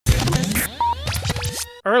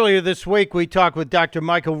Earlier this week, we talked with Dr.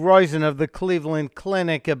 Michael Roizen of the Cleveland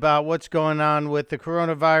Clinic about what's going on with the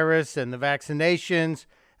coronavirus and the vaccinations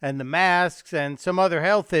and the masks and some other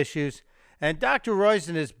health issues. And Dr.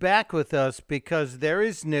 Roizen is back with us because there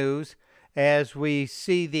is news as we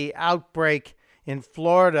see the outbreak in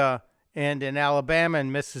Florida and in Alabama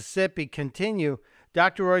and Mississippi continue.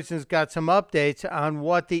 Dr. Roizen's got some updates on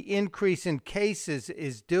what the increase in cases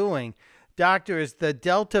is doing. Doctor, is the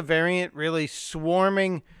Delta variant really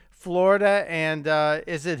swarming Florida, and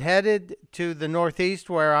is it headed to the Northeast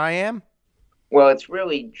where I am? Well, it's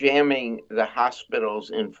really jamming the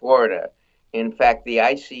hospitals in Florida. In fact, the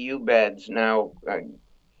ICU beds now,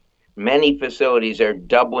 many facilities are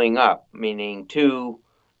doubling up, meaning two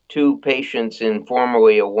patients in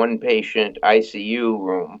formerly a one patient ICU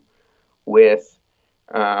room with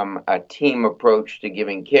a team approach to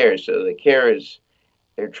giving care. So the care is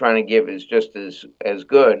they're trying to give is just as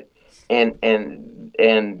good. And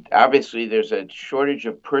obviously there's a shortage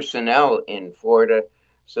of personnel in Florida,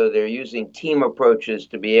 so they're using team approaches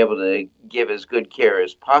to be able to give as good care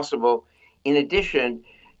as possible. In addition,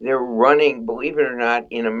 they're running, believe it or not,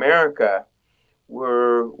 in America,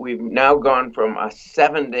 we've now gone from a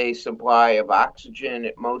 7-day supply of oxygen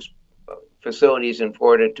at most facilities in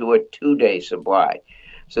Florida to a 2-day supply.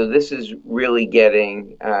 So this is really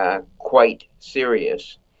getting quite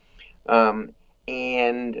serious. And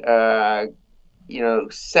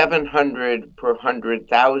 700 per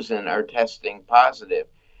 100,000 are testing positive.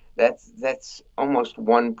 That's almost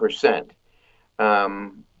 1%.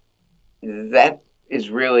 That is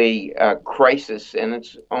really a crisis, and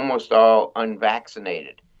it's almost all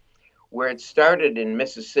unvaccinated. Where it started in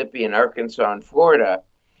Mississippi and Arkansas and Florida,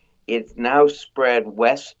 it's now spread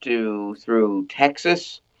west through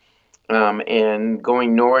Texas, and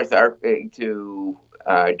going north to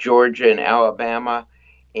Georgia and Alabama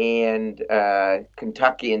and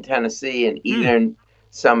Kentucky and Tennessee, and even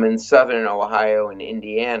some in southern Ohio and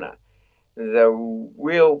Indiana. The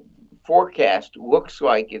real forecast looks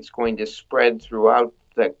like it's going to spread throughout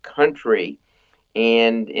the country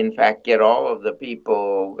and, in fact, get all of the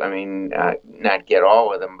people. I mean, not get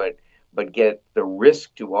all of them, but get the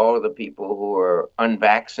risk to all of the people who are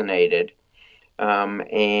unvaccinated. So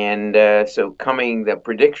the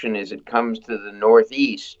prediction is it comes to the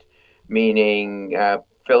Northeast, meaning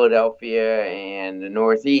Philadelphia and the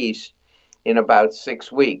Northeast, in about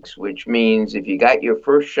 6 weeks, which means if you got your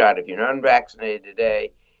first shot, if you're not unvaccinated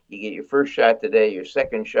today, you get your first shot today, your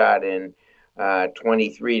second shot in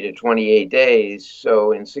 23 to 28 days.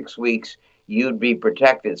 So in 6 weeks, you'd be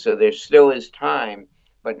protected. So there still is time,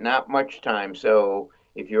 but not much time. So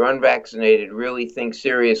if you're unvaccinated, really think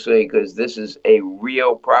seriously, because this is a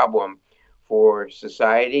real problem for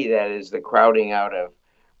society. That is the crowding out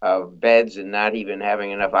of beds and not even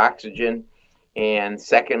having enough oxygen. And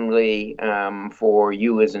secondly, for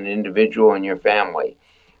you as an individual and your family.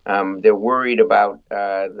 They're worried about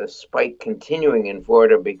the spike continuing in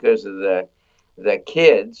Florida because of the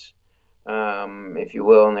kids, if you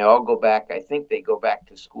will, and they all go back. I think they go back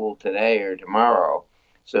to school today or tomorrow.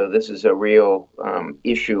 So this is a real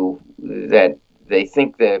issue that they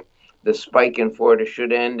think that the spike in Florida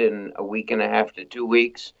should end in a week and a half to 2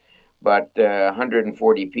 weeks, but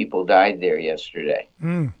 140 people died there yesterday.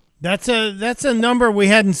 That's a number we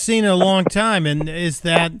hadn't seen in a long time. And is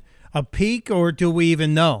that a peak, or do we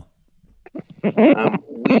even know? We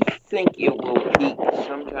think it will peak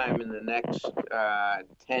sometime in the next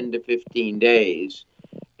 10 to 15 days,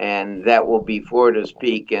 and that will be Florida's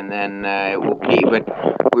peak, and then it will peak. But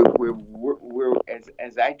we're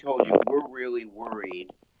as I told you, we're really worried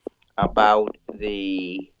about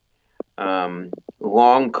the long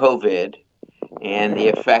COVID and the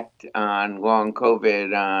effect on long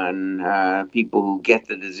COVID on people who get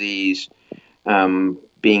the disease,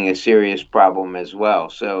 being a serious problem as well.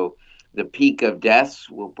 So the peak of deaths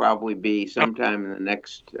will probably be sometime in the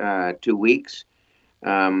next 2 weeks,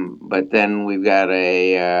 but then we've got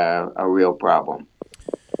a real problem.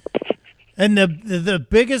 And the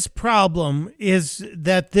biggest problem is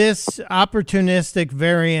that this opportunistic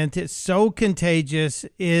variant is so contagious,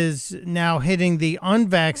 is now hitting the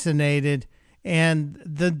unvaccinated, and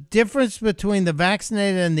the difference between the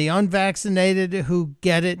vaccinated and the unvaccinated who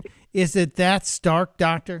get it, is it that stark,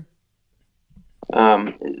 doctor?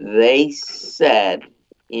 They said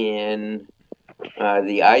in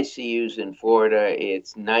the ICUs in Florida,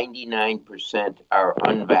 it's 99% are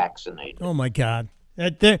unvaccinated. Oh my God.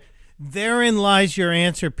 Therein lies your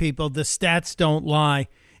answer, people. The stats don't lie.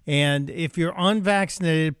 And if you're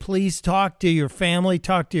unvaccinated, please talk to your family,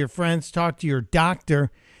 talk to your friends, talk to your doctor,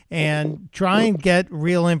 and try and get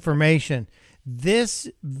real information. This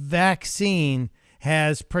vaccine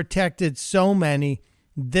has protected so many.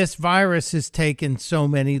 This virus has taken so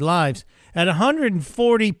many lives. At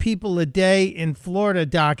 140 people a day in Florida,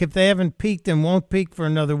 Doc, if they haven't peaked and won't peak for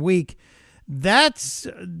another week, that's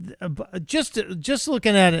just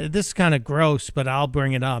looking at it. This is kind of gross, but I'll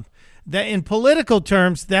bring it up. That in political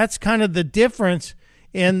terms, that's kind of the difference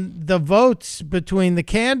in the votes between the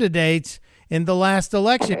candidates in the last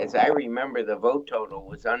election. As I remember, the vote total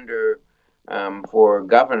was under, for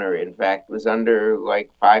governor, in fact, was under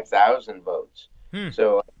like 5,000 votes.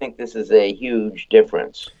 So I think this is a huge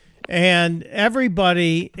difference. And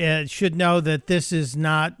everybody should know that this is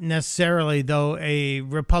not necessarily, though, a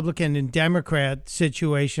Republican and Democrat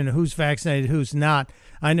situation, who's vaccinated, who's not.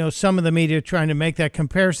 I know some of the media are trying to make that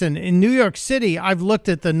comparison. In New York City, I've looked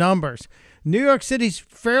at the numbers. New York City's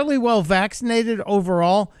fairly well vaccinated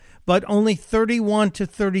overall, but only 31 to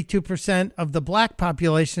 32% of the black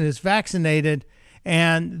population is vaccinated.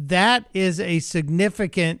 And that is a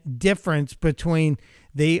significant difference between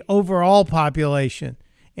the overall population.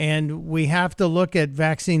 And we have to look at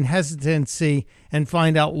vaccine hesitancy and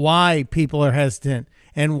find out why people are hesitant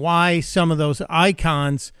and why some of those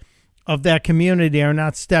icons of that community are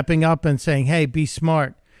not stepping up and saying, hey, be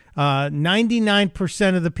smart.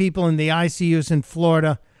 99% of the people in the ICUs in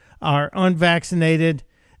Florida are unvaccinated.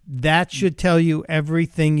 That should tell you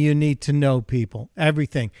everything you need to know, people,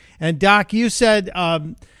 everything. And Doc, you said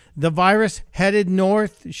the virus headed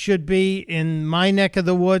north should be in my neck of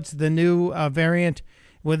the woods, the new variant,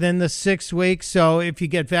 within the 6 weeks. So if you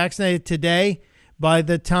get vaccinated today, by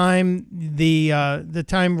the time the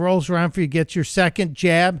time rolls around for you to get your second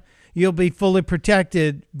jab, you'll be fully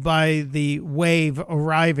protected by the wave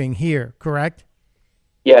arriving here, correct?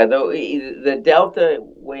 Yeah, though the Delta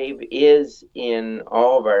wave is in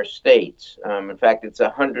all of our states. In fact, it's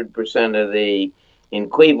 100% of in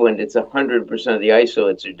Cleveland, it's 100% of the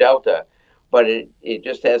isolates are Delta, but it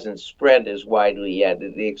just hasn't spread as widely yet.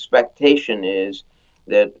 The expectation is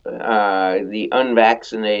that the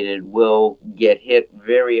unvaccinated will get hit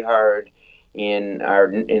very hard in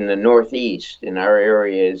the Northeast, in our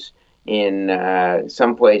areas, in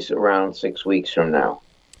someplace around 6 weeks from now.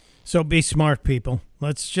 So be smart, people.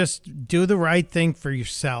 Let's just do the right thing for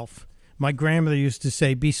yourself. My grandmother used to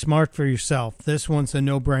say, be smart for yourself. This one's a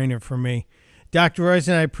no-brainer for me. Dr.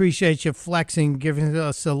 Roizen, I appreciate you flexing, giving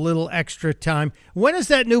us a little extra time. When is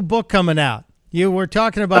that new book coming out? You were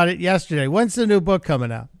talking about it yesterday. When's the new book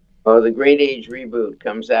coming out? Oh, The Great Age Reboot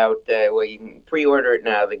comes out, well, you can pre-order it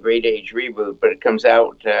now, The Great Age Reboot, but it comes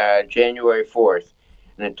out January 4th.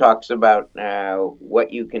 And it talks about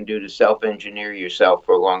what you can do to self-engineer yourself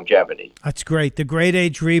for longevity. That's great. The Great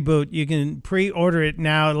Age Reboot. You can pre-order it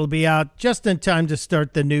now. It'll be out just in time to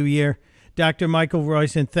start the new year. Dr. Michael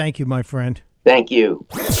Roizen, thank you, my friend. Thank you.